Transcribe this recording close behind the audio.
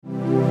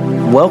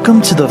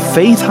Welcome to the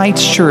Faith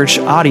Heights Church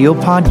audio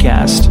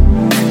podcast.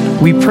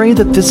 We pray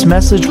that this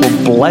message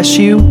will bless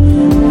you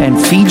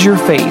and feed your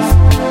faith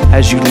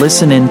as you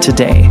listen in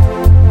today.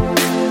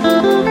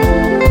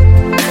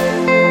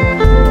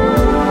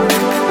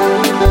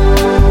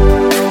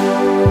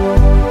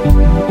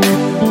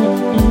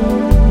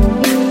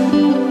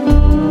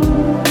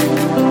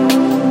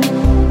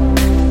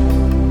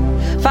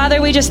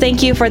 Father, we just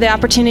thank you for the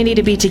opportunity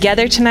to be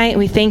together tonight.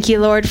 We thank you,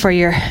 Lord, for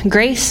your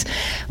grace.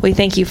 We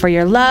thank you for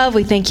your love.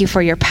 We thank you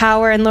for your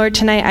power. And Lord,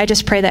 tonight I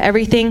just pray that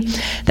everything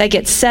that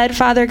gets said,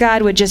 Father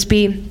God, would just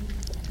be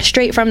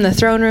straight from the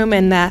throne room,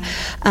 and that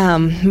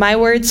my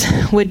words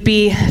would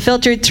be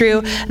filtered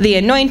through the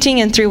anointing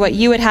and through what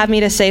you would have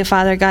me to say,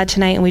 Father God,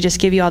 tonight. And we just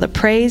give you all the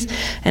praise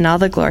and all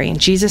the glory. In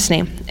Jesus'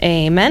 name,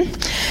 amen.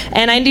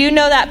 And I do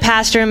know that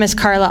Pastor and Miss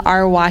Carla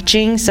are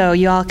watching, so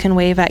you all can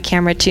wave at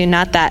camera too.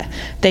 Not that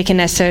they can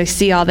necessarily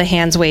see all the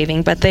hands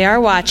waving, but they are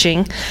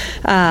watching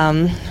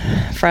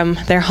from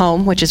their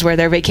home, which is where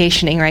they're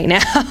vacationing right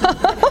now.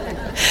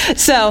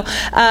 So,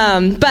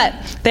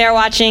 but they are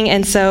watching,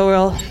 and so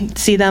we'll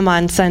see them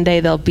on Sunday.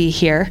 They'll be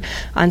here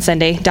on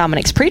Sunday.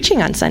 Dominic's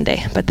preaching on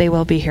Sunday, but they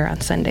will be here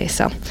on Sunday.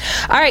 So,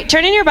 all right,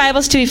 turn in your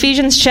Bibles to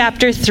Ephesians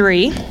chapter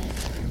 3.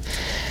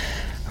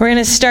 We're going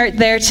to start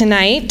there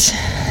tonight,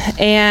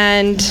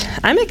 and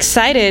I'm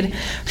excited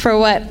for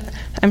what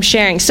I'm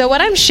sharing. So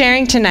what I'm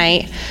sharing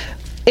tonight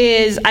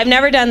is, I've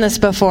never done this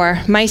before.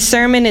 My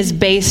sermon is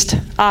based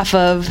off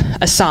of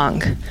a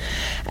song.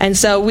 And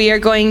so we are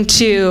going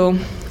to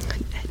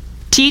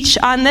teach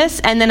on this,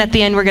 and then at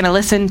the end we're going to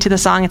listen to the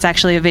song. It's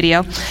actually a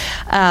video.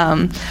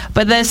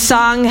 But this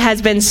song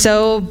has been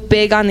so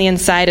big on the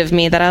inside of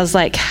me that I was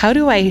like, how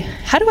do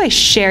I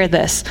share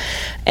this?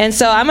 And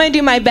so I'm going to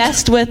do my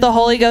best with the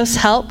Holy Ghost's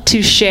help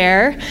to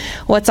share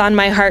what's on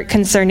my heart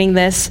concerning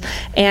this.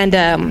 And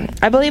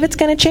I believe it's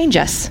going to change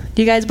us.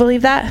 Do you guys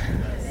believe that?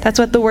 That's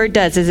what the word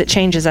does, is it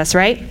changes us,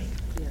 right?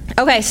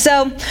 Okay,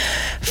 so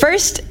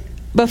first,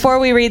 before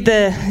we read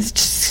the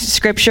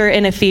scripture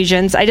in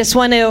Ephesians, I just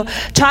want to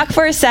talk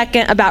for a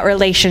second about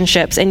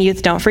relationships. And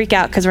youth, don't freak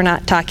out, because we're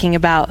not talking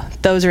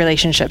about those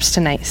relationships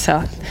tonight.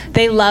 So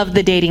they love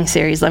the dating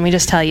series. Let me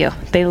just tell you,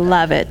 they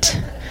love it.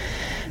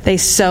 They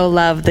so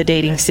love the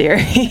dating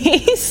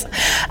series.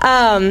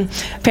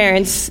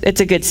 Parents,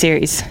 it's a good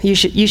series. You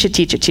should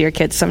teach it to your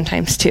kids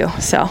sometimes too.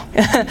 So,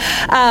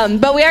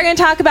 but we are going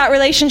to talk about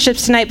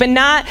relationships tonight, but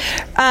not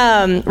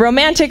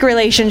romantic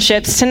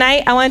relationships.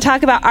 Tonight, I want to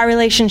talk about our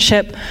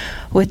relationship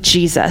with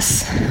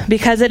Jesus,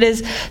 because it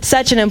is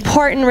such an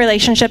important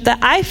relationship that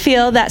I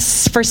feel that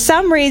for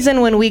some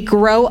reason when we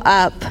grow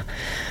up,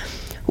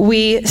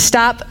 we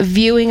stop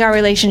viewing our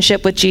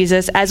relationship with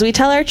Jesus as we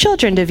tell our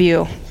children to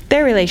view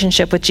their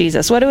relationship with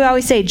Jesus. What do we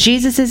always say?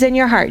 Jesus is in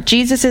your heart.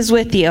 Jesus is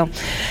with you.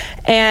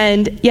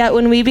 And yet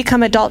when we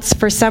become adults,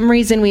 for some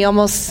reason, we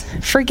almost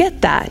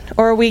forget that.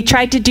 Or we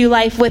try to do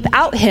life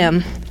without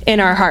him in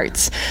our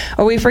hearts.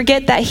 Or we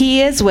forget that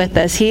he is with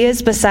us. He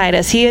is beside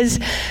us. He is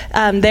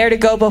there to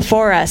go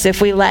before us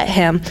if we let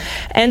him.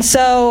 And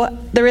so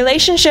the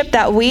relationship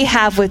that we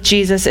have with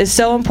Jesus is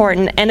so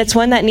important, and it's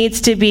one that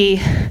needs to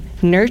be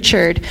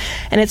nurtured,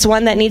 and it's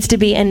one that needs to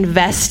be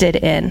invested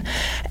in.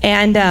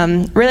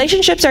 And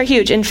relationships are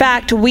huge. In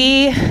fact,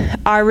 we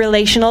are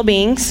relational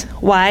beings.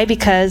 Why?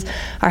 Because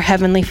our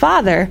Heavenly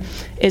Father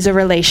is a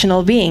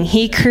relational being.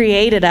 He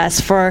created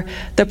us for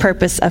the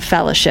purpose of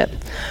fellowship,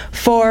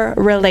 for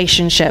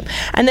relationship.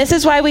 And this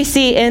is why we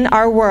see in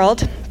our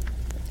world,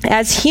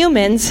 as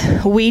humans,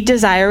 we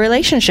desire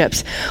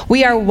relationships.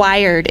 We are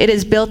wired. It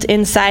is built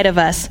inside of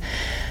us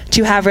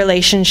to have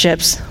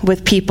relationships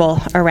with people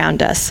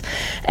around us.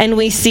 And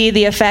we see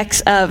the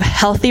effects of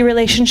healthy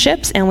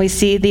relationships, and we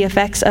see the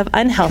effects of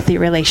unhealthy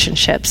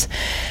relationships.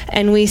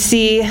 And we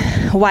see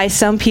why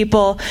some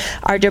people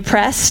are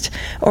depressed,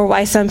 or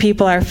why some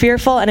people are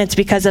fearful, and it's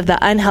because of the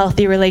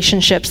unhealthy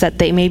relationships that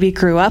they maybe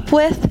grew up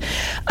with,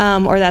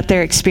 or that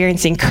they're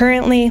experiencing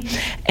currently.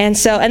 And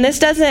this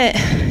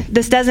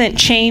doesn't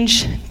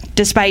change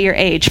despite your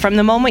age. From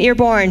the moment you're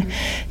born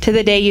to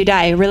the day you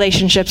die,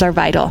 relationships are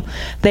vital.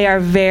 They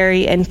are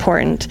very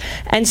important.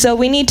 And so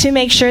we need to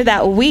make sure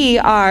that we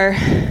are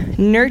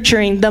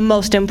nurturing the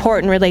most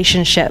important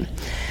relationship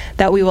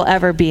that we will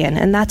ever be in,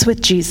 and that's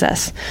with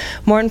Jesus.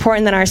 More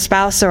important than our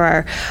spouse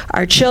or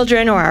our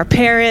children or our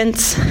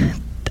parents,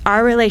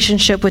 our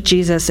relationship with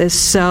Jesus is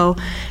so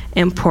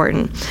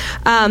important.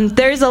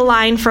 There's a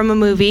line from a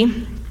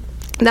movie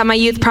that my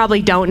youth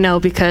probably don't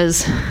know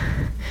because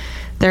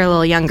they're a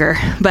little younger,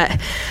 but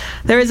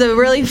there was a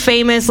really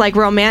famous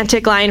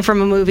romantic line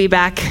from a movie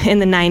back in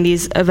the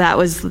 90s of that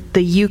was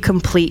the "you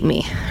complete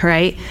me,"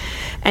 right?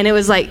 And it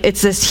was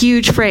it's this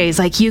huge phrase,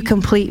 "you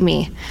complete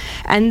me."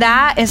 And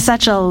that is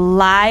such a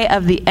lie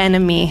of the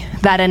enemy,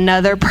 that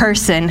another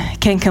person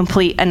can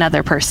complete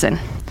another person.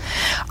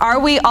 Are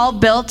we all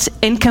built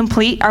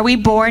incomplete? Are we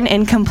born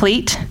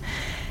incomplete?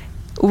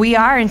 We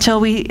are, until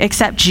we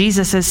accept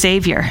Jesus as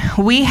Savior.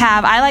 We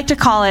have, I like to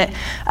call it,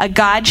 a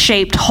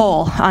God-shaped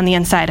hole on the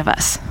inside of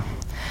us.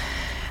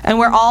 And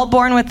we're all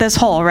born with this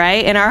hole,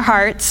 right? In our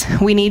hearts,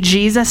 we need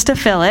Jesus to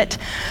fill it.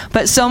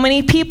 But so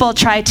many people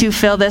try to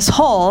fill this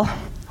hole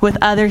with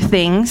other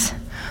things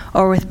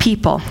or with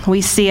people.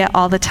 We see it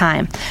all the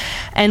time.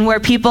 And where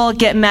people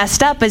get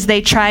messed up is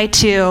they try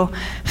to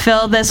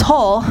fill this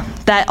hole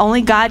that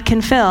only God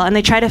can fill. And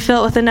they try to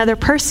fill it with another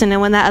person. And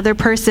when that other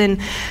person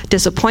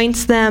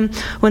disappoints them,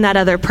 when that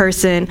other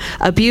person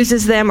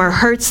abuses them or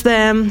hurts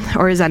them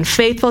or is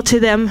unfaithful to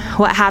them,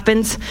 what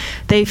happens?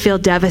 They feel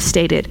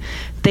devastated.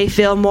 They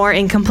feel more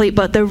incomplete.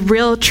 But the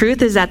real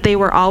truth is that they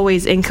were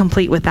always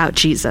incomplete without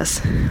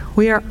Jesus.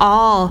 We are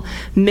all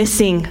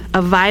missing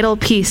a vital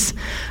piece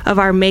of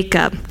our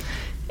makeup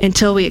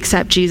until we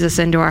accept Jesus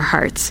into our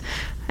hearts.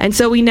 And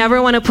so we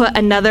never want to put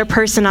another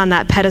person on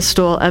that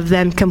pedestal of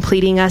them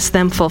completing us,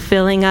 them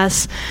fulfilling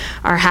us,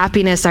 our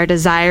happiness, our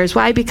desires.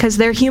 Why? Because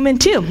they're human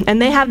too.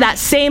 And they have that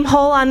same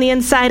hole on the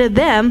inside of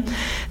them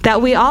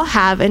that we all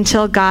have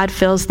until God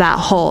fills that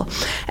hole.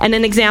 And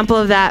an example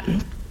of that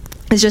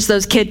is just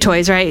those kid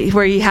toys, right?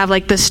 Where you have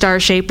like the star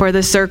shape or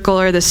the circle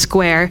or the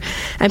square.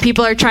 And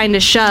people are trying to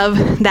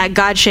shove that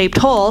God-shaped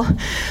hole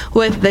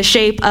with the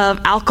shape of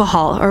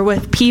alcohol or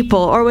with people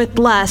or with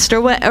lust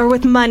or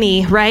with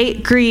money,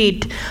 right?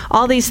 Greed,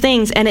 all these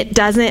things. And it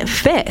doesn't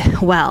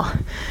fit well.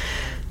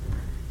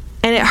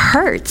 And it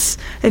hurts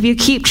if you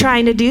keep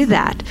trying to do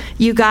that.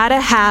 You got to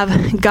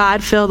have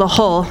God fill the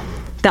hole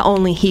that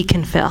only He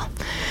can fill.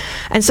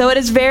 And so it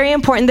is very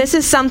important. This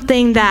is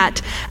something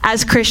that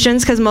as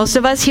Christians, because most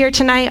of us here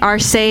tonight are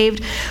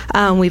saved,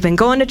 we've been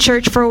going to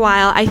church for a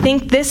while. I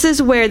think this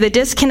is where the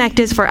disconnect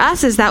is for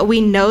us, is that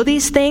we know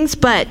these things,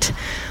 but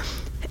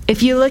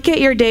if you look at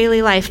your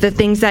daily life, the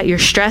things that you're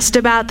stressed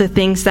about, the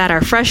things that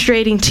are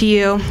frustrating to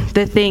you,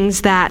 the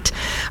things that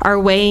are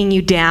weighing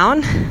you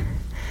down,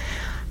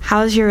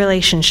 how's your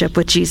relationship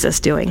with Jesus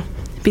doing?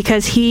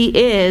 Because He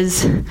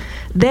is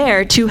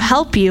there to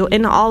help you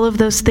in all of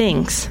those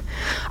things.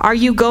 Are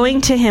you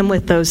going to Him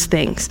with those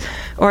things?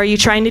 Or are you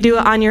trying to do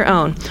it on your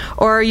own?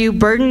 Or are you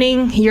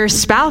burdening your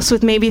spouse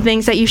with maybe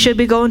things that you should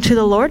be going to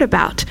the Lord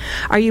about?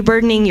 Are you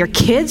burdening your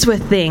kids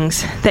with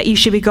things that you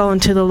should be going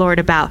to the Lord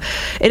about?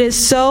 It is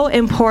so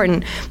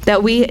important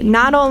that we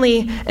not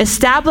only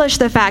establish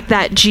the fact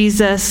that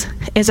Jesus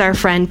is our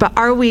friend, but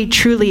are we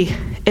truly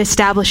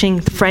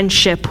establishing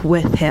friendship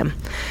with Him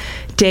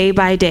day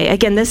by day?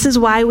 Again, this is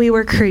why we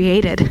were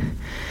created.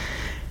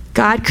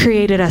 God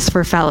created us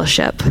for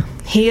fellowship.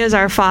 He is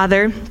our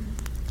Father.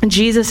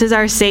 Jesus is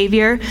our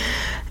Savior.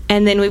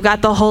 And then we've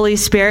got the Holy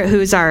Spirit,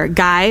 who's our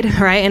guide,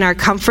 right, and our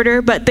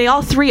comforter. But they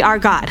all three are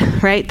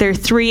God, right? They're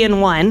three in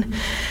one.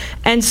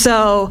 And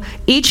so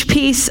each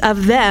piece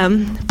of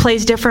them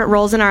plays different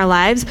roles in our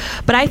lives.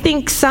 But I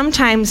think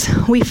sometimes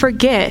we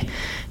forget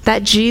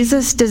that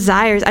Jesus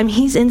desires,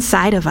 He's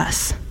inside of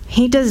us.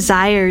 He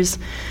desires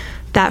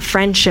that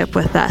friendship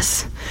with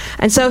us.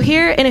 And so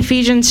here in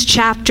Ephesians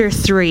chapter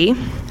 3,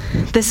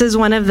 this is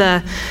one of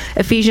the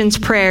Ephesians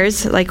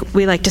prayers, like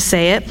we like to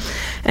say it.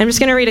 And I'm just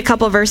going to read a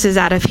couple verses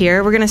out of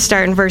here. We're going to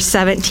start in verse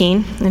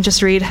 17 and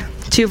just read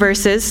three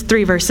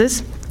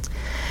verses.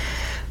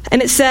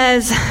 And it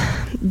says,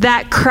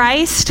 that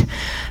Christ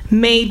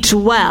may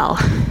dwell,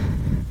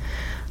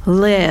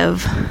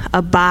 live,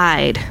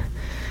 abide,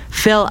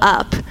 fill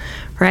up,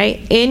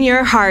 right, in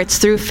your hearts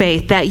through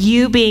faith, that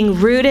you being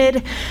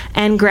rooted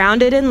and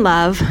grounded in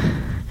love,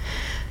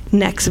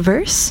 next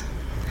verse,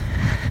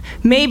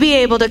 may be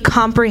able to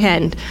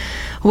comprehend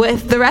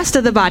with the rest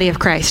of the body of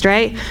Christ,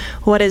 right?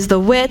 What is the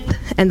width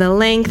and the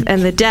length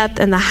and the depth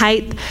and the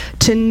height,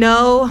 to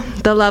know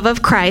the love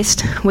of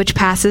Christ, which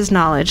passes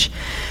knowledge,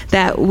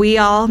 that we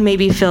all may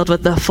be filled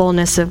with the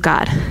fullness of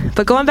God.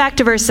 But going back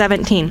to verse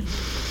 17,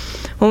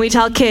 when we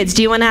tell kids,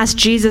 do you want to ask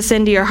Jesus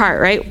into your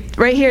heart, right?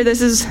 Right here,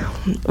 this is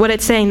what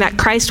it's saying, that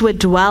Christ would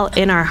dwell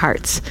in our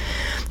hearts.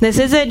 This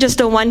isn't just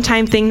a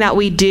one-time thing that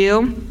we do,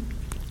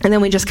 and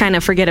then we just kind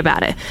of forget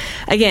about it.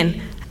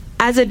 Again,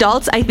 as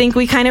adults, I think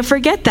we kind of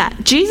forget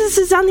that. Jesus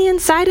is on the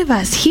inside of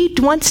us. He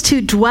wants to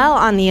dwell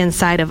on the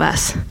inside of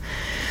us.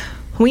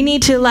 We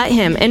need to let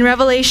Him. In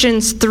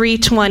Revelations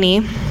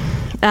 3:20,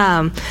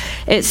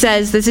 it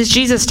says, this is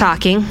Jesus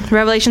talking.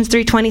 Revelations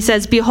 3:20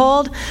 says,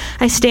 behold,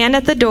 I stand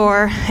at the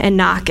door and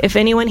knock. If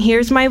anyone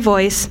hears my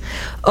voice,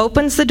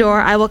 opens the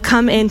door, I will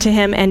come into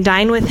him and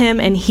dine with him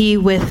and he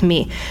with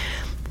me.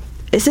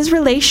 This is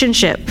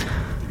relationship.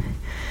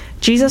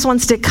 Jesus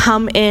wants to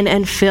come in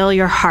and fill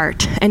your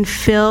heart and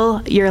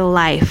fill your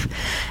life.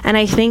 And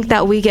I think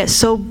that we get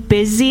so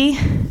busy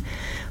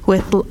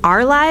with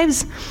our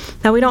lives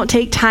that we don't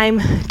take time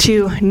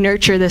to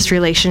nurture this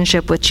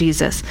relationship with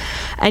Jesus.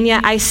 And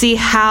yet I see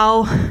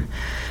how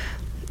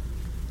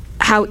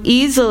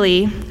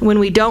easily, when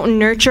we don't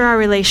nurture our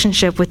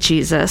relationship with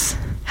Jesus,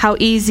 how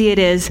easy it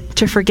is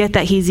to forget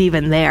that He's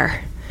even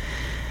there.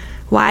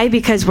 Why?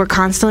 Because we're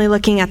constantly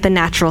looking at the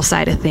natural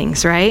side of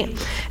things, right?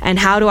 And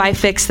how do I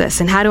fix this?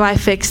 And how do I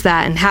fix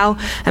that? And how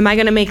am I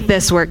going to make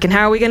this work? And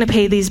how are we going to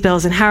pay these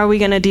bills? And how are we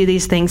going to do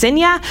these things? And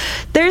yeah,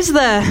 there's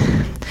the,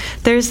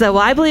 well,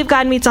 I believe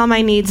God meets all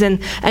my needs. And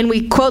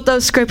we quote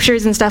those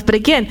scriptures and stuff. But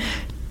again,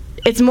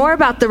 it's more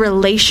about the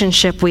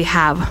relationship we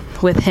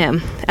have with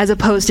him as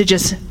opposed to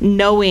just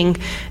knowing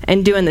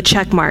and doing the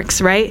check marks,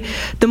 right?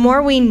 The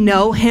more we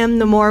know him,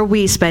 the more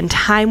we spend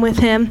time with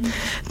him,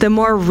 the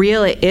more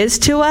real it is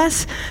to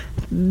us,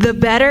 the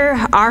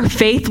better our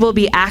faith will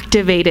be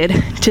activated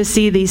to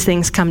see these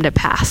things come to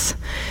pass.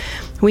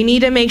 We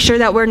need to make sure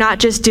that we're not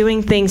just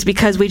doing things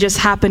because we just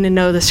happen to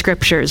know the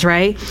scriptures,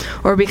 right?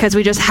 Or because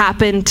we just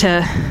happen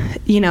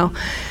to,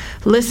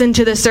 listen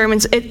to the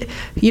sermons.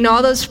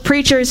 All those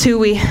preachers who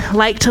we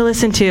like to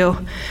listen to,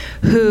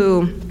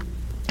 who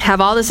have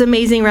all this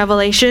amazing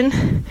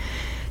revelation,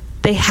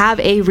 they have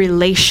a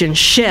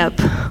relationship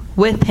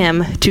with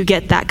him to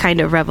get that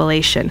kind of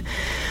revelation.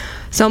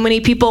 So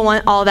many people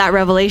want all that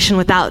revelation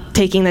without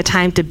taking the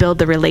time to build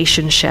the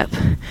relationship.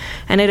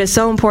 And it is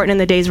so important in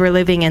the days we're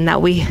living in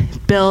that we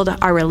build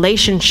our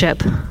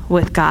relationship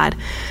with God,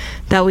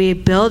 that we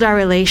build our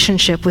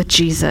relationship with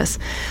Jesus,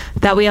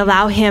 that we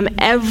allow him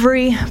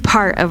every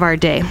part of our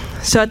day.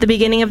 So at the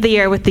beginning of the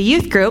year with the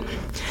youth group,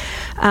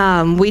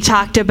 we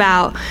talked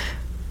about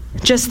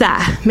just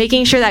that,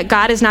 making sure that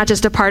God is not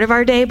just a part of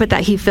our day, but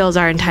that he fills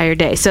our entire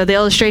day. So the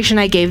illustration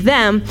I gave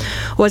them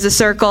was a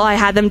circle. I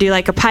had them do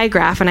like a pie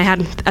graph, and I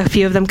had a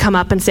few of them come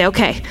up and say,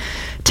 okay,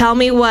 tell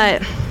me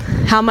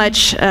how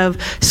much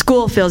of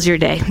school fills your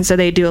day. And so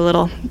they do a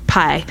little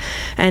pie.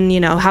 And,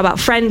 how about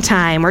friend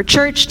time or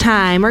church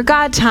time or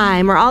God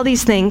time or all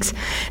these things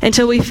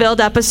until we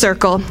filled up a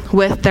circle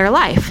with their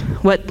life.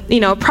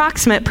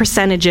 Approximate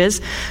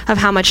percentages of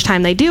how much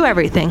time they do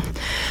everything.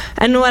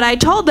 And what I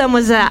told them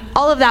was that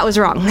all of that was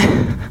wrong.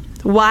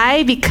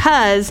 Why?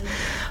 Because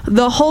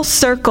the whole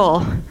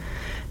circle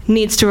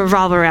needs to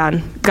revolve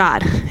around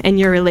God and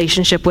your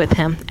relationship with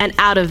him. And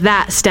out of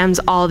that stems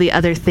all the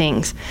other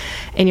things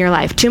in your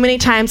life. Too many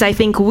times I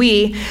think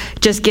we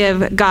just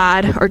give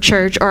God or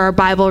church or our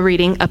Bible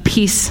reading a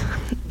piece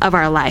of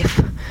our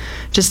life,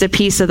 just a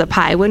piece of the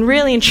pie, when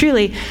really and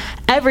truly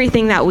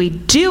everything that we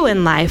do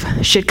in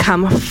life should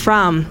come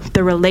from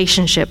the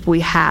relationship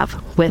we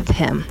have with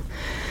him.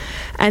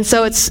 And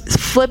so it's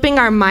flipping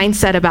our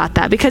mindset about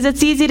that, because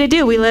it's easy to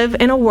do. We live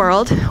in a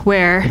world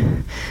where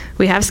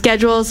we have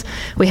schedules,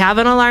 we have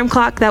an alarm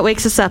clock that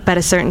wakes us up at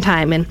a certain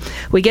time, and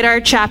we get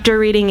our chapter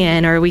reading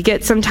in, or we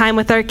get some time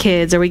with our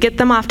kids, or we get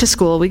them off to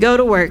school, we go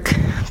to work,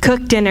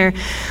 cook dinner,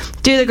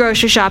 do the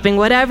grocery shopping,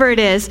 whatever it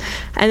is,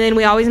 and then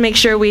we always make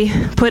sure we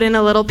put in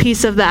a little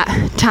piece of that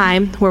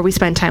time where we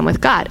spend time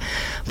with God.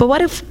 But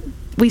what if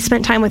we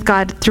spent time with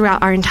God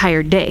throughout our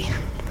entire day?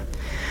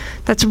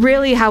 That's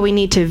really how we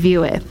need to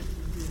view it.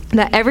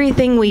 That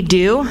everything we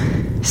do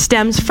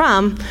stems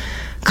from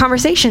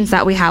conversations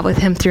that we have with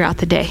him throughout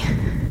the day.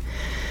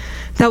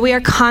 That we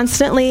are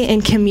constantly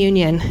in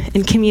communion,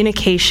 in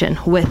communication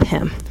with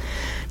him.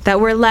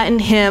 That we're letting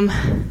him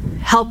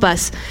help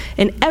us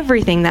in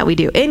everything that we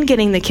do, in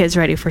getting the kids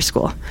ready for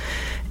school,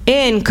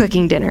 in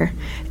cooking dinner.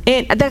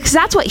 Because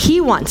that's what he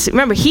wants.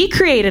 Remember, he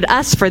created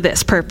us for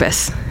this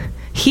purpose.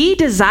 He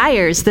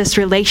desires this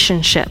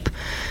relationship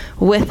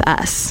with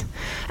us.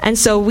 And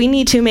so we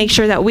need to make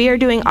sure that we are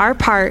doing our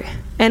part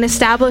and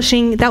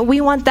establishing that we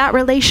want that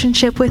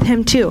relationship with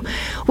him too.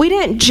 We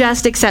didn't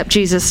just accept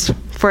Jesus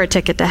for a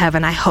ticket to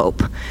heaven, I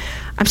hope.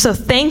 I'm so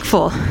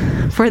thankful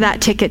for that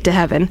ticket to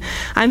heaven.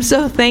 I'm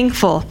so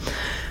thankful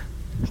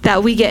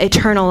that we get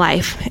eternal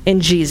life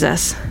in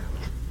Jesus.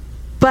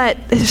 But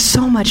there's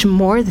so much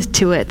more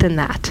to it than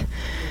that.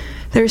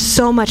 There's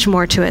so much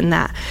more to it than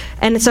that.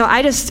 And so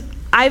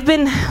I've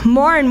been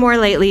more and more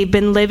lately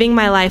been living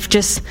my life,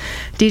 just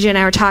DJ and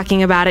I were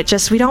talking about it,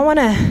 just we don't want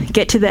to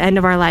get to the end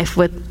of our life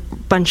with a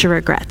bunch of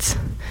regrets.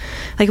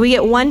 Like, we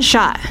get one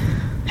shot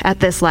at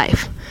this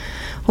life.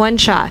 One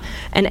shot.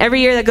 And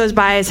every year that goes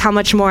by is how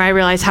much more I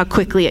realize how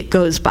quickly it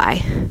goes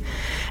by.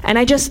 And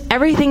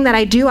everything that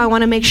I do, I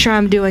want to make sure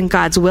I'm doing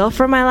God's will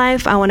for my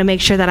life. I want to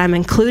make sure that I'm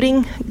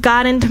including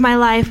God into my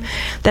life,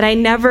 that I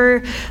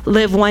never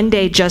live one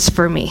day just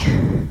for me.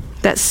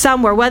 That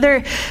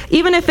somewhere,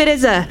 even if it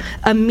is a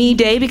me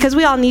day, because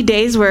we all need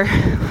days where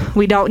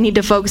we don't need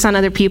to focus on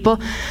other people,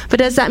 but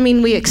does that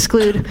mean we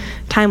exclude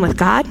time with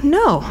God?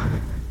 No.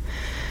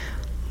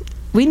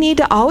 We need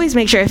to always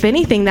make sure, if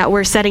anything, that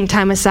we're setting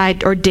time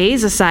aside or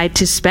days aside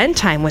to spend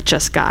time with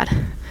just God.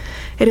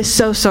 It is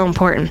so, so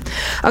important.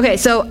 Okay,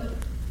 so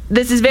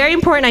this is very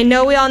important. I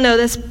know we all know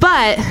this,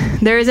 but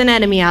there is an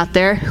enemy out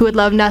there who would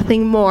love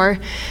nothing more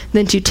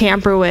than to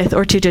tamper with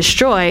or to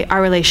destroy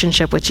our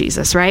relationship with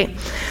Jesus, right?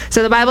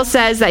 So the Bible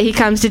says that he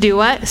comes to do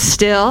what?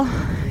 Steal,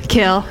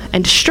 kill,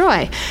 and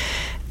destroy.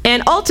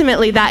 And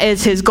ultimately, that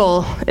is his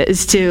goal,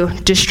 is to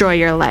destroy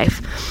your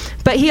life.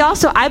 But he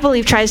also, I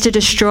believe, tries to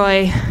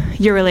destroy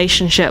your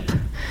relationship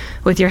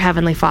with your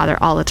Heavenly Father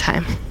all the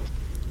time.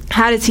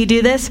 How does he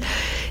do this?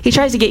 He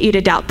tries to get you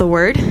to doubt the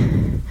word.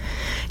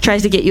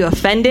 Tries to get you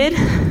offended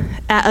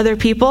at other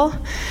people.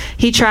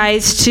 He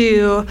tries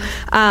to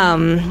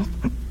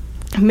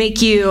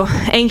make you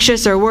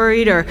anxious or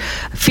worried or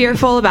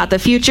fearful about the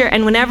future.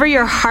 And whenever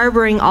you're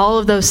harboring all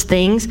of those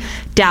things,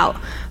 doubt,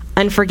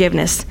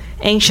 unforgiveness,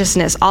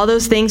 anxiousness, all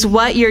those things,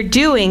 what you're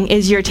doing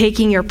is you're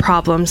taking your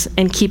problems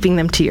and keeping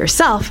them to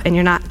yourself, and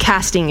you're not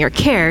casting your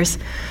cares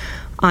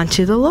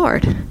onto the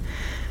Lord.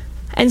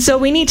 And so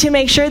we need to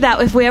make sure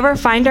that if we ever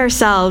find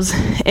ourselves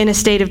in a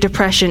state of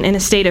depression, in a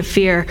state of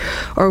fear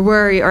or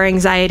worry or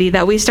anxiety,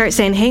 that we start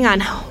saying, hang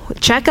on,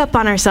 check up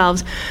on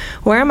ourselves.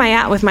 Where am I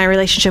at with my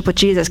relationship with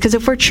Jesus? Because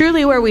if we're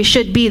truly where we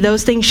should be,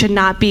 those things should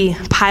not be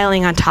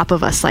piling on top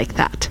of us like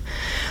that.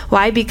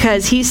 Why?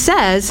 Because he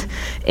says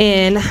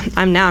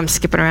I'm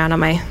skipping around on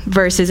my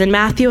verses. In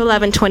Matthew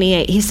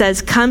 11:28, he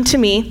says, come to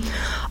me,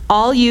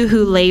 all you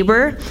who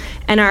labor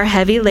and are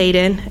heavy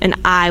laden, and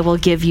I will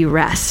give you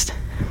rest.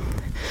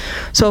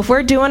 So if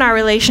we're doing our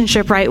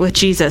relationship right with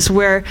Jesus,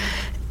 we're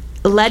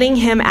letting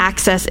him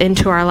access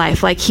into our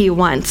life like he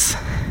wants.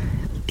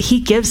 He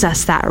gives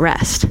us that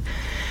rest.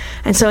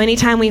 And so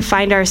anytime we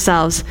find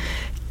ourselves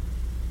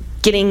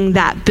getting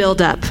that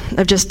buildup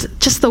of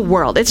just the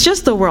world, it's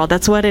just the world,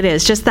 that's what it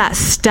is, just that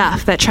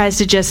stuff that tries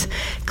to just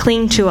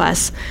cling to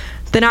us,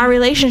 then our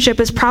relationship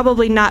is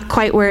probably not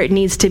quite where it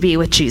needs to be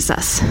with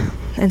Jesus.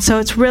 And so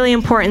it's really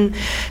important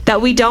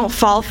that we don't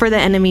fall for the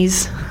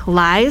enemy's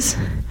lies.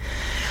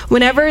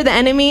 Whenever the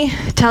enemy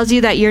tells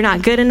you that you're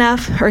not good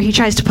enough, or he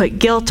tries to put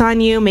guilt on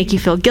you, make you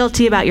feel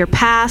guilty about your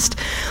past,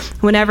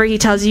 whenever he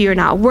tells you you're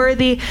not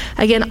worthy,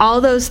 again,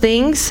 all those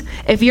things,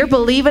 if you're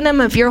believing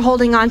them, if you're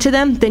holding on to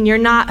them, then you're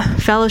not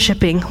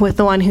fellowshipping with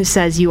the one who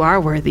says you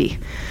are worthy.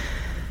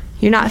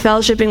 You're not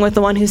fellowshipping with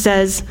the one who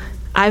says,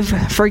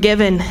 I've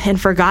forgiven and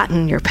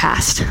forgotten your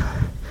past.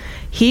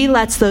 He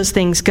lets those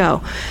things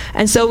go.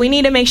 And so we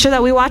need to make sure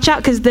that we watch out,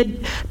 because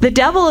the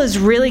devil is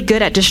really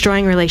good at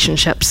destroying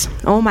relationships.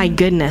 Oh my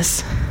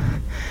goodness.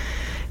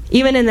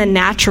 Even in the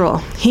natural,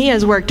 he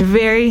has worked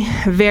very,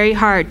 very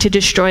hard to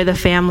destroy the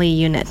family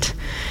unit.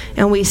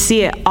 And we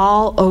see it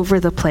all over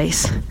the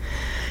place.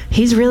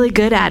 He's really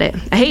good at it.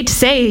 I hate to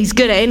say he's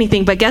good at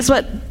anything, but guess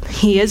what?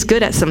 He is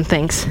good at some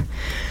things.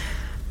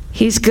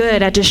 He's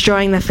good at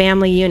destroying the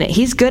family unit.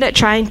 He's good at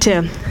trying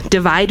to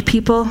divide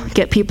people,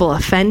 get people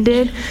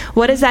offended.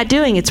 What is that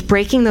doing? It's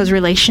breaking those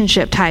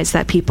relationship ties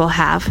that people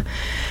have.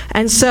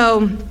 And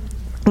so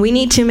we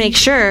need to make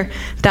sure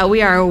that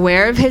we are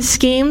aware of his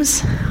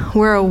schemes,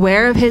 we're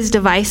aware of his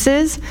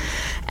devices,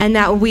 and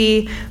that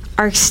we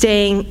are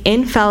staying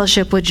in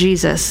fellowship with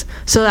Jesus,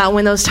 so that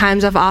when those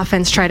times of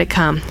offense try to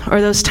come,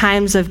 or those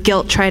times of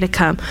guilt try to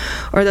come,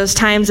 or those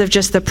times of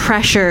just the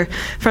pressure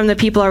from the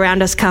people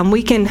around us come,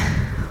 we can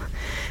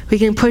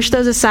push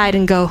those aside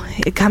and go,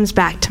 it comes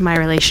back to my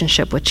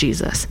relationship with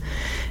Jesus.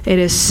 It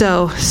is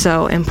so,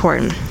 so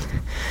important.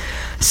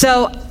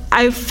 So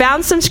I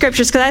found some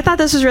scriptures because I thought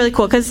this was really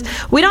cool, because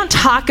we don't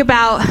talk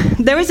about,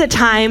 there was a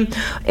time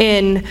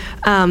in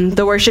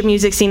the worship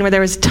music scene where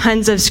there was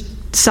tons of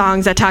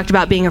songs that talked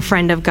about being a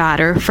friend of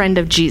God or a friend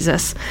of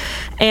Jesus.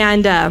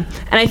 And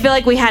I feel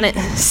like we hadn't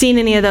seen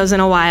any of those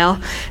in a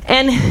while.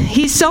 And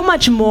he's so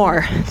much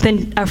more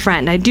than a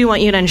friend. I do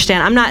want you to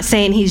understand, I'm not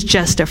saying he's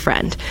just a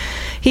friend.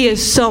 He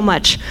is so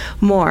much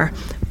more.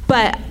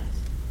 But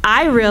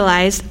I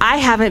realized I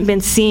haven't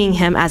been seeing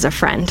him as a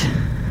friend.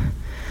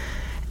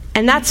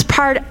 And that's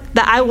part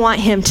that I want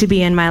him to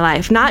be in my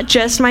life. Not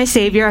just my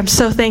Savior. I'm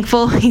so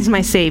thankful he's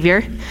my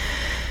Savior.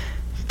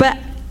 But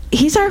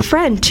he's our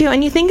friend too.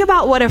 And you think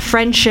about what a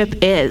friendship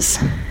is.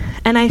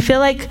 And I feel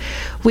like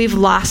we've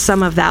lost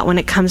some of that when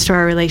it comes to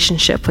our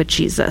relationship with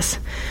Jesus.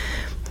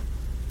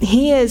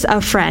 He is a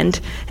friend.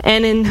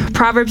 And in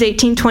Proverbs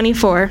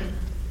 18:24,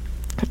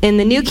 in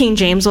the New King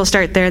James, we'll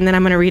start there, and then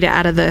I'm going to read it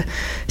out of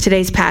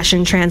today's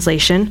Passion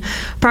Translation.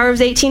 Proverbs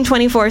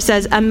 18:24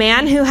 says, "A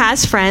man who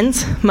has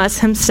friends must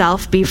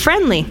himself be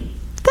friendly."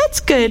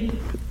 That's good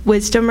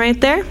wisdom right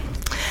there.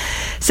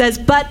 Says,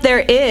 "But there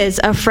is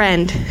a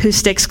friend who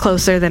sticks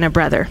closer than a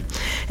brother."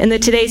 In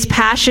today's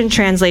Passion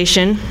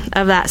Translation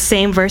of that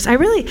same verse,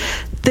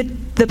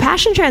 the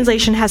Passion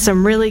Translation has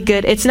some really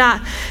good, it's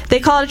not, they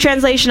call it a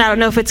translation, I don't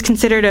know if it's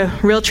considered a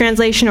real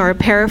translation or a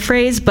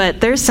paraphrase, but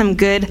there's some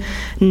good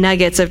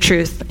nuggets of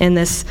truth in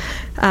this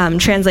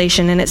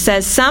translation. And it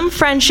says, "Some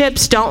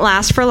friendships don't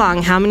last for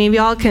long." How many of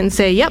y'all can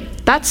say, yep,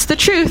 that's the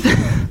truth?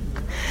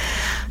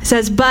 It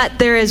says, "But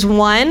there is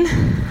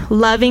one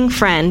loving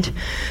friend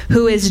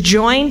who is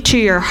joined to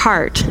your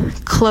heart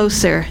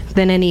closer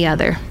than any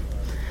other."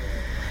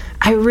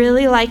 I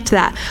really liked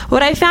that.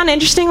 What I found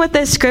interesting with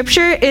this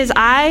scripture is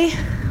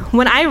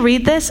when I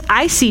read this,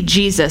 I see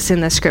Jesus in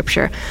this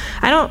scripture.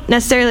 I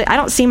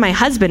don't see my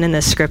husband in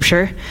this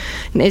scripture.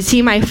 Is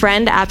he my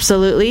friend?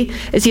 Absolutely.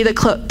 Is he the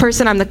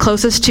person I'm the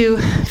closest to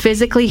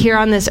physically here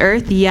on this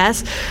earth?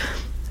 Yes.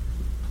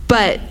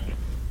 But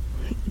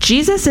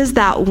Jesus is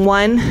that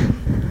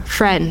one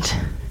friend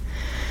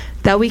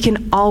that we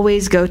can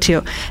always go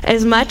to.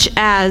 As much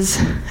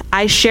as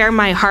I share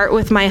my heart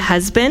with my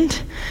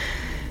husband,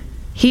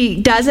 he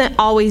doesn't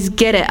always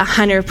get it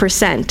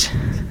 100%.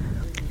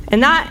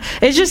 And that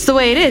is just the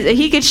way it is.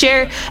 He could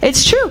share,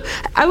 it's true.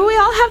 We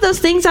all have those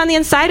things on the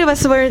inside of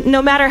us where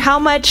no matter how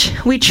much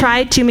we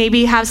try to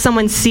maybe have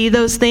someone see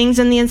those things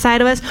in the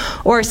inside of us,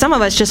 or some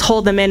of us just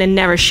hold them in and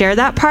never share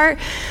that part,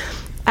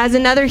 as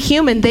another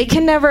human, they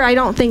can never, I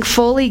don't think,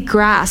 fully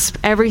grasp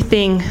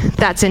everything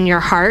that's in your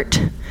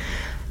heart.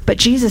 But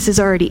Jesus is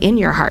already in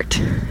your heart.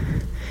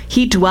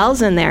 He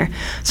dwells in there.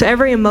 So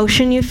every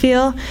emotion you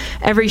feel,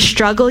 every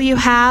struggle you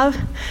have,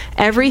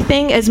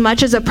 everything, as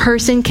much as a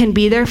person can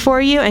be there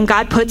for you, and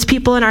God puts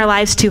people in our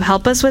lives to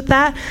help us with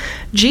that,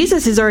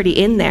 Jesus is already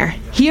in there.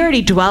 He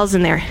already dwells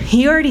in there.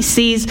 He already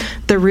sees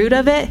the root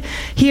of it.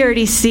 He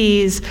already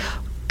sees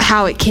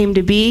how it came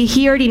to be.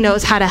 He already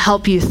knows how to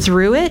help you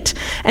through it.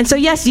 And so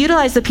yes,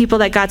 utilize the people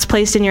that God's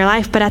placed in your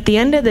life, but at the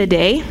end of the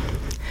day,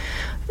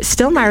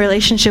 still my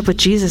relationship with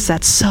Jesus,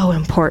 that's so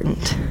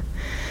important.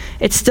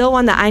 It's still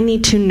one that I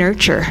need to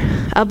nurture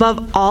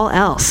above all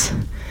else,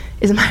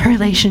 is my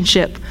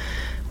relationship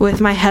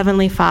with my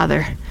Heavenly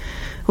Father,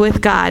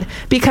 with God.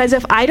 Because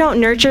if I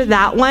don't nurture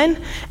that one,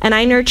 and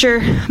I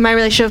nurture my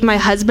relationship with my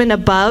husband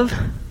above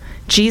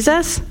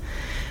Jesus,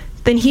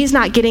 then he's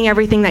not getting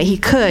everything that he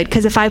could.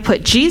 Because if I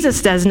put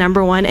Jesus as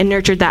number one and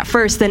nurtured that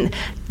first, then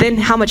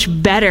how much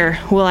better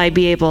will I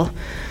be able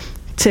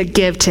to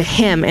give to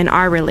him in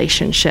our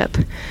relationship?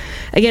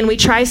 Again, we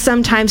try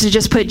sometimes to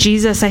just put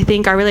Jesus, I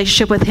think, our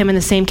relationship with him in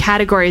the same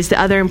category as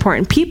the other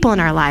important people in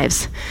our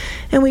lives.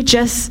 And we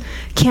just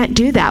can't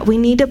do that. We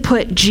need to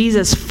put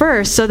Jesus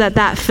first so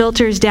that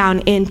filters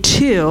down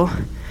into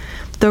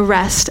the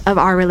rest of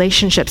our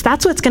relationships.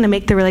 That's what's going to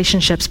make the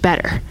relationships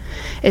better,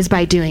 is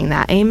by doing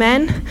that.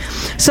 Amen?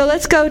 So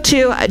let's go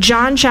to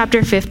John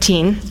chapter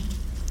 15.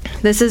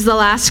 This is the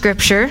last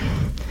scripture.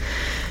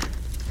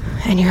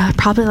 And you're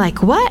probably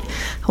like, what?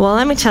 Well,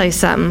 let me tell you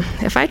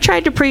something. If I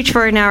tried to preach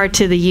for an hour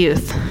to the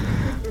youth,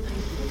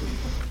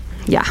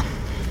 yeah.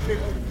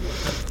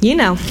 You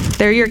know,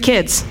 they're your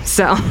kids,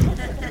 so.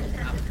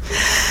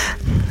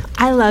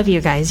 I love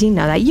you guys. You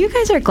know that. You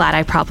guys are glad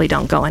I probably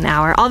don't go an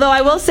hour. Although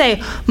I will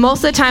say,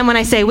 most of the time when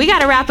I say, we got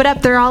to wrap it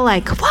up, they're all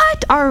like,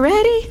 what,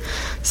 already?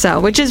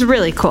 So, which is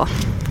really cool.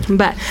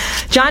 But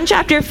John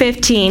chapter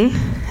 15,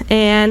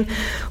 and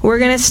we're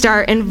going to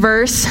start in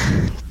verse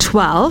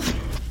 12.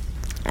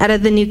 Out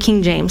of the New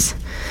King James.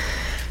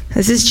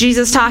 This is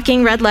Jesus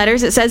talking, red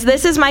letters. It says,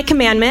 "This is my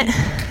commandment,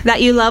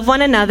 that you love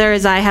one another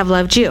as I have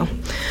loved you.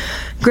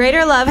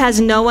 Greater love has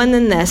no one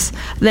than this,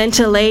 than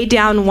to lay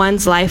down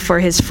one's life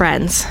for his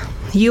friends.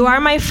 You are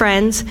my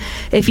friends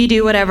if you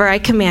do whatever I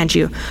command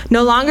you.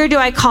 No longer do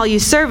I call you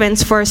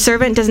servants, for a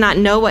servant does not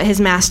know what his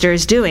master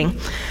is doing.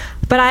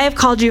 But I have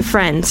called you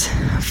friends,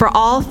 for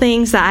all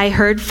things that I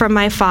heard from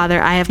my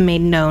Father I have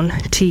made known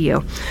to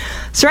you."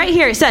 So right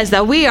here it says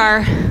that we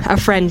are a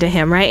friend to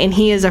him, right? And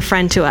he is a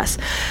friend to us.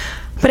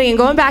 But again,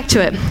 going back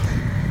to it,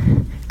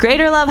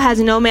 greater love has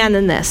no man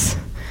than this,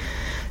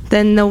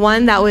 than the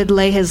one that would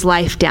lay his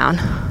life down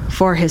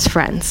for his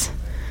friends.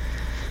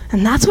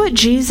 And that's what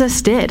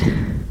Jesus did.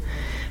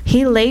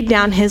 He laid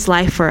down his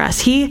life for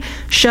us. He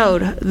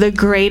showed the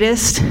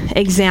greatest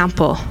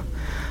example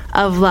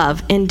of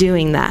love in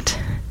doing that.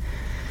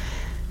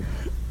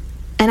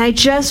 And I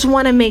just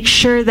want to make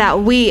sure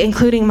that we,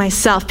 including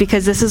myself,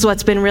 because this is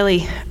what's been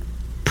really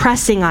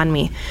pressing on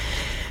me,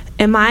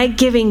 am I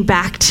giving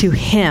back to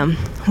him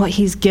what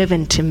he's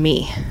given to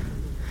me?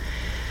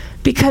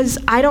 Because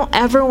I don't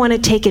ever want to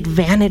take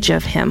advantage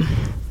of him.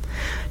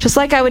 Just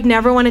like I would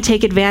never want to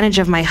take advantage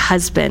of my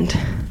husband,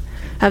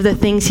 of the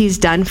things he's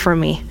done for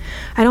me.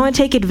 I don't want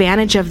to take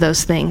advantage of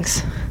those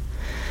things.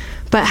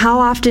 But how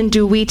often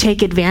do we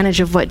take advantage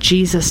of what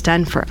Jesus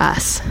done for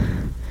us?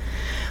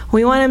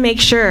 We want to make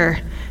sure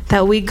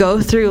that we go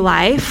through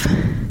life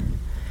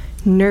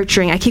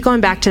nurturing. I keep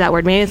going back to that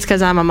word. Maybe it's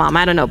because I'm a mom.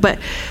 I don't know. But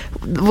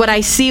what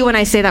I see when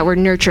I say that word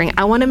nurturing,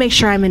 I want to make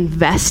sure I'm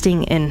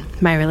investing in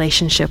my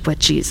relationship with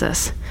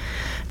Jesus.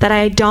 That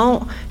I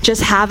don't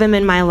just have him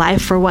in my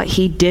life for what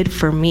he did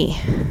for me.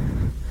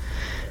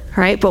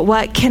 Right? But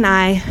what can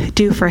I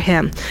do for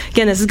him?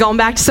 Again, this is going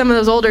back to some of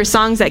those older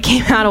songs that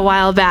came out a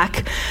while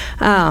back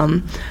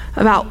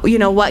about,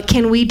 what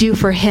can we do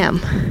for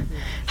him?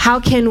 How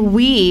can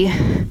we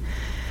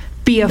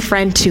be a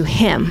friend to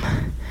him?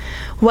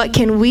 What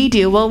can we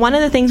do? Well, one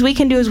of the things we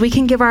can do is we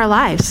can give our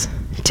lives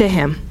to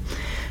him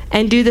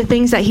and do the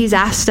things that he's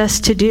asked us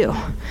to do.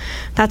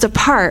 That's a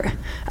part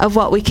of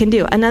what we can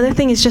do. Another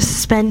thing is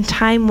just spend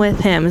time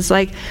with him. It's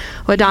like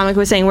what Dominic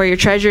was saying, where your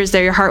treasure is,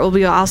 there your heart will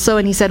be also.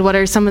 And he said, what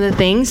are some of the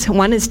things?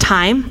 One is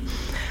time.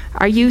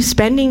 Are you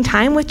spending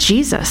time with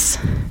Jesus?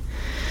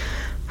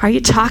 Are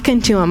you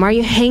talking to him? Are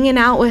you hanging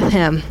out with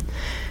him?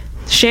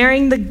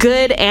 Sharing the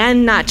good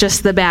and not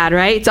just the bad,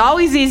 right? It's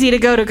always easy to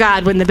go to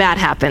God when the bad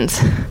happens.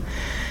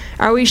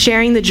 Are we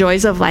sharing the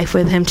joys of life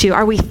with him too?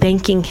 Are we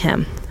thanking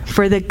him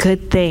for the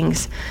good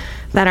things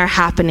that are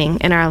happening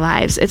in our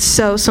lives? It's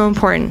so, so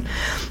important.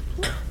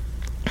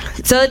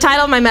 So the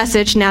title of my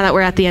message, now that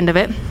we're at the end of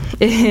it,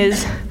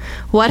 is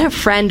What a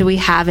Friend We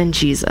Have in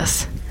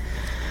Jesus.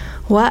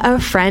 What a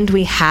friend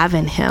we have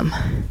in him.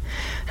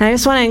 And I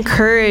just want to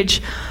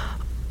encourage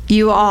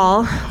you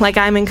all, like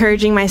I'm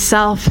encouraging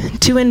myself,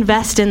 to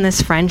invest in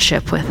this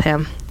friendship with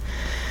him.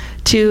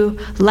 to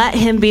let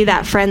him be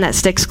that friend that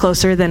sticks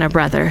closer than a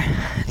brother,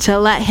 to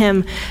let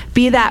him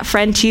be that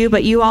friend to you,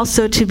 but you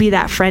also to be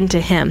that friend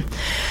to him.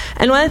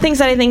 And one of the things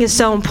that I think is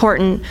so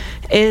important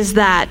is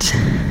that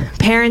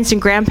parents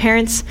and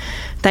grandparents,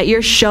 that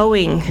you're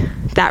showing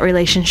that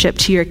relationship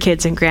to your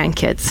kids and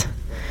grandkids.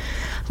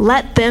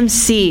 Let them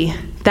see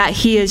that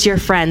he is your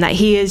friend, that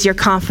he is your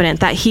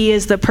confidant, that he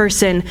is the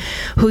person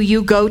who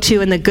you go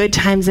to in the good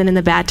times and in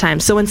the bad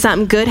times. So when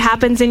something good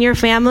happens in your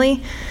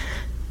family,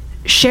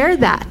 share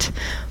that.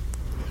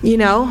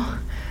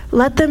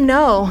 Let them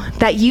know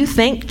that you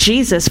thank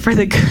Jesus for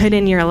the good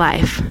in your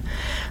life.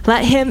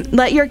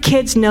 Let your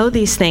kids know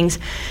these things.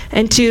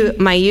 And to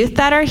my youth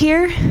that are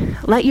here,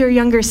 let your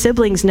younger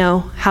siblings know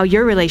how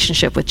your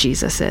relationship with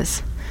Jesus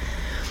is.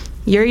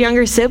 Your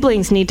younger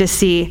siblings need to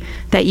see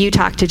that you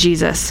talk to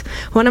Jesus.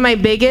 One of my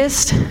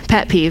biggest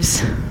pet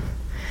peeves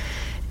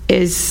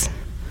is,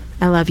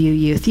 I love you,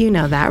 youth. You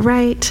know that,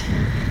 right?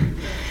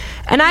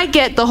 And I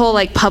get the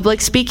whole public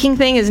speaking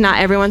thing is not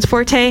everyone's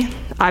forte.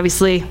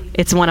 Obviously,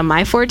 it's one of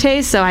my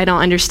fortes, so I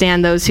don't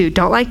understand those who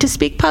don't like to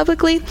speak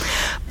publicly.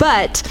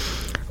 But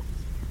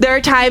there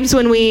are times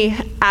when we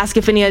ask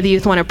if any of the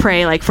youth want to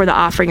pray, for the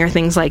offering or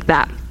things like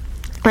that.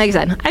 Like I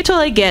said, I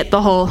totally get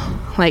the whole,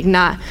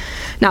 not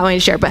wanting to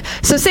share. But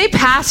so say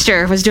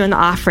pastor was doing the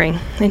offering,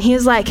 and he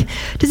was like,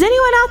 does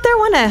anyone out there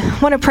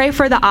want to pray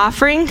for the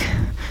offering?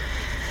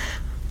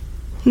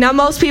 Now,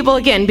 most people,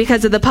 again,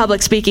 because of the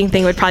public speaking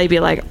thing, would probably be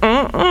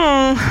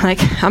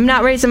I'm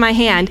not raising my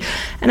hand,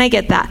 and I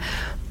get that.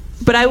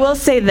 But I will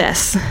say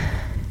this,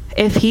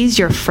 if he's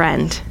your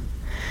friend,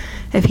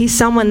 if he's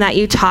someone that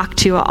you talk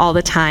to all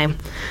the time,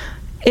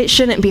 it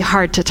shouldn't be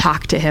hard to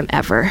talk to him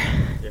ever.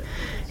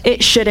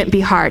 It shouldn't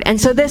be hard.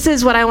 And so this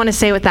is what I want to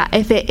say with that.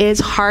 If it is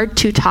hard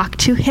to talk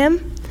to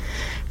him,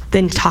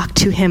 then talk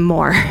to him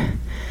more.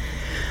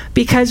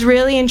 Because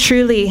really and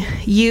truly,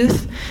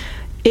 youth,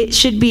 it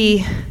should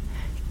be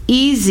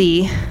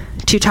easy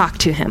to talk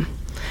to him.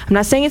 I'm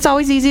not saying it's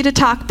always easy to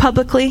talk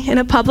publicly in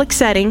a public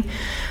setting,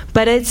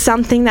 but it's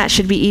something that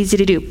should be easy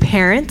to do.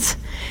 Parents,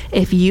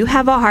 if you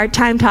have a hard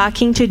time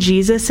talking to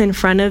Jesus in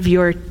front of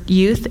your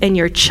youth and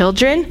your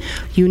children,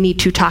 you need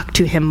to talk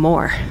to him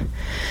more.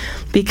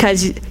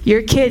 Because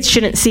your kids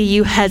shouldn't see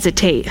you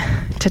hesitate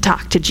to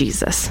talk to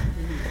Jesus.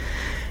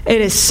 It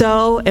is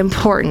so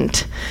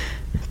important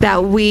that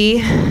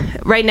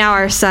right now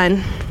our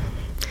son,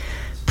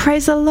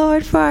 praise the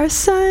Lord for our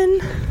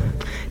son.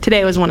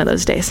 Today was one of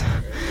those days.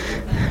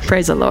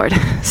 Praise the Lord.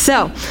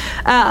 So,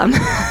 and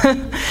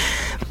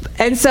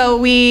so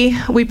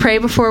we pray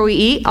before we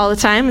eat all the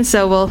time. And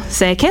so we'll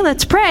say, okay,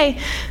 let's pray.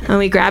 And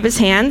we grab his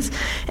hands.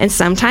 And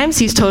sometimes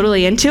he's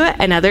totally into it.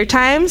 And other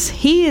times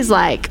he is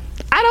like,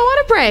 I don't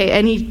want to pray.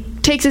 And he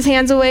takes his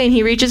hands away and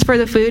he reaches for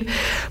the food.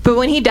 But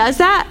when he does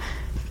that,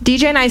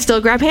 DJ and I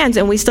still grab hands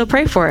and we still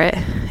pray for it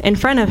in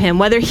front of him,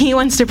 whether he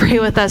wants to pray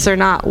with us or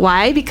not.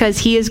 Why? Because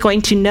he is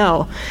going to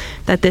know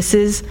that this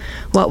is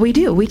what we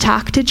do. We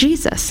talk to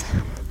Jesus.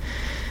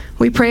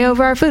 We pray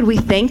over our food. We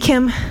thank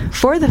him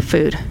for the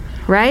food,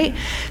 right?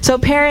 So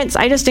parents,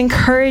 I just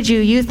encourage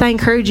you, youth, I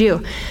encourage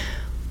you,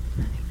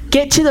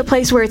 get to the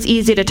place where it's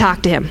easy to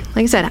talk to him.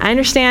 Like I said, I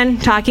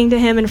understand talking to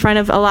him in front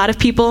of a lot of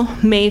people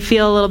may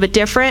feel a little bit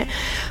different,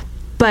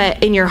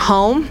 but in your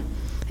home,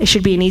 it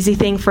should be an easy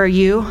thing for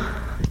you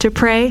to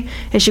pray.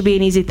 It should be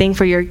an easy thing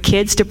for your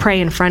kids to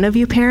pray in front of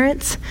you,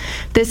 parents.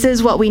 This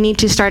is what we need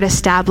to start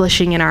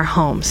establishing in our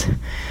homes,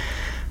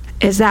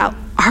 is that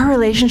our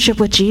relationship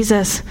with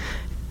Jesus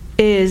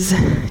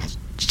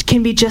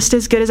can be just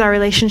as good as our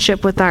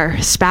relationship with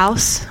our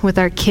spouse, with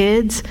our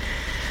kids.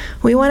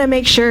 We want to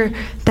make sure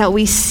that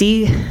we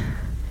see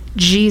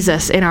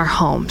Jesus in our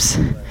homes,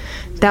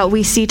 that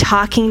we see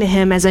talking to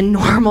him as a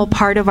normal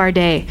part of our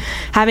day.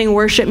 Having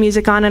worship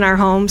music on in our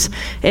homes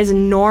is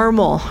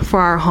normal for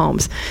our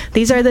homes.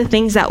 These are the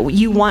things that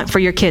you want for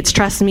your kids.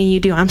 Trust me,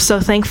 you do. I'm so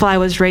thankful I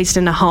was raised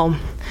in a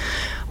home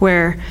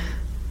where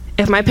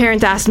if my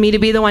parents asked me to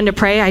be the one to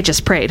pray, I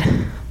just prayed.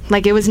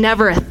 It was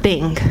never a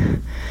thing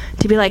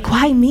to be like,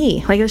 why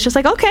me? It was just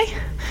okay.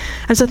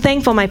 I'm so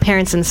thankful my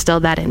parents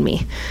instilled that in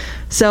me.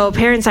 So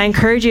parents, I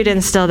encourage you to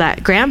instill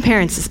that.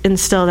 Grandparents,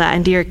 instill that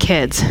into your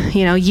kids.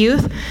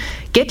 Youth,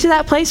 get to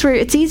that place where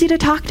it's easy to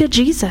talk to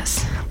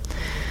Jesus.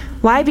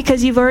 Why?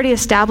 Because you've already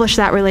established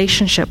that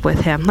relationship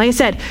with him. Like I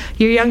said,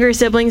 your younger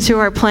siblings who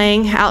are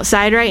playing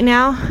outside right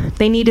now,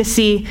 they need to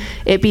see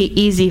it be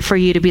easy for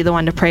you to be the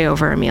one to pray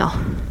over a meal.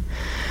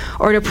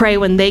 Or to pray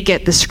when they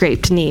get the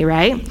scraped knee,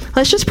 right?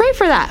 Let's just pray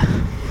for that,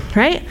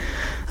 right?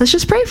 Let's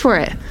just pray for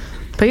it.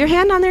 Put your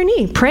hand on their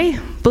knee. Pray.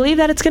 Believe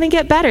that it's going to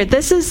get better. It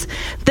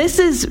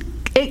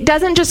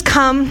doesn't just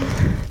come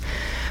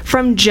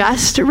from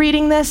just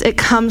reading this. It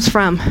comes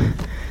from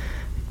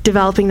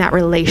developing that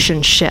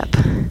relationship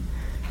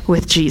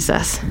with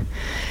Jesus.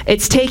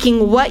 It's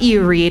taking what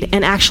you read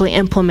and actually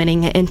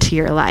implementing it into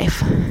your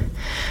life.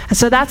 And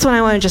so that's what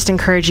I want to just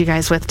encourage you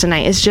guys with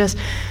tonight, is just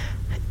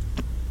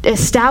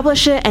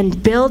establish it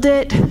and build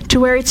it to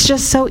where it's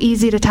just so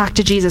easy to talk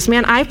to Jesus.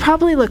 Man, I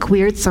probably look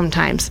weird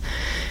sometimes.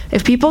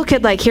 If people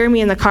could hear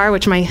me in the car,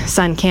 which my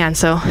son can,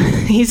 so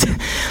he's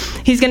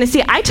going to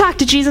see, I talk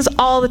to Jesus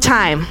all the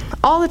time.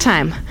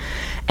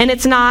 And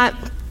it's not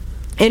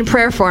in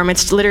prayer form,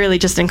 it's literally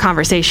just in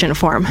conversation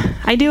form.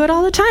 I do it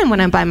all the time when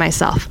I'm by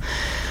myself.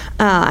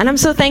 And I'm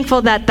so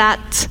thankful that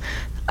that's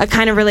a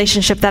kind of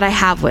relationship that I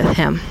have with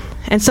him.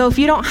 And so if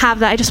you don't have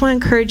that, I just want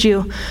to encourage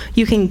you,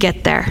 you can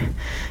get there.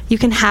 You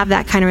can have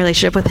that kind of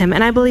relationship with him.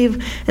 And I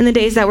believe in the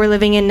days that we're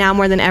living in now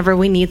more than ever,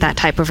 we need that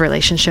type of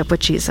relationship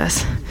with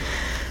Jesus.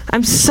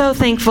 I'm so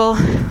thankful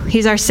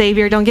he's our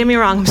Savior. Don't get me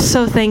wrong. I'm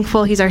so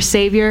thankful he's our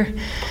Savior.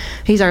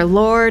 He's our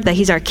Lord, that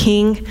he's our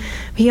King.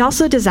 He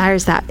also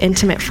desires that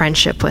intimate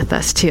friendship with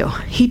us too.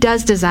 He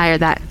does desire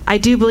that. I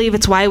do believe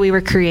it's why we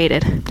were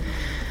created.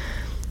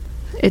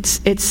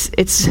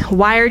 It's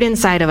wired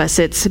inside of us.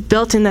 It's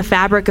built in the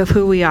fabric of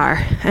who we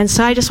are. And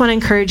so I just want to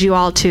encourage you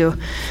all to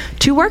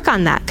work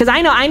on that, because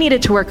I know I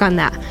needed to work on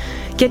that.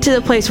 Get to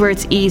the place where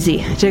it's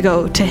easy to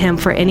go to him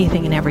for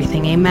anything and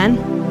everything. Amen.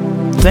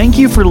 Thank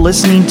you for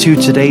listening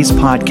to today's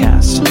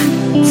podcast.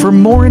 For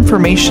more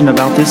information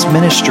about this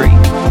ministry,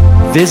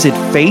 visit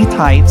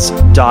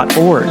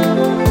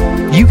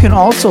faithheights.org. You can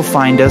also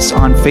find us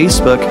on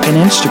Facebook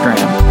and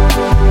Instagram.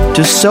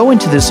 To sow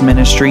into this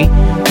ministry,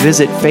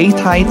 visit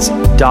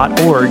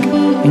faithheights.org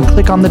and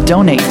click on the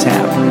Donate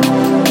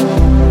tab.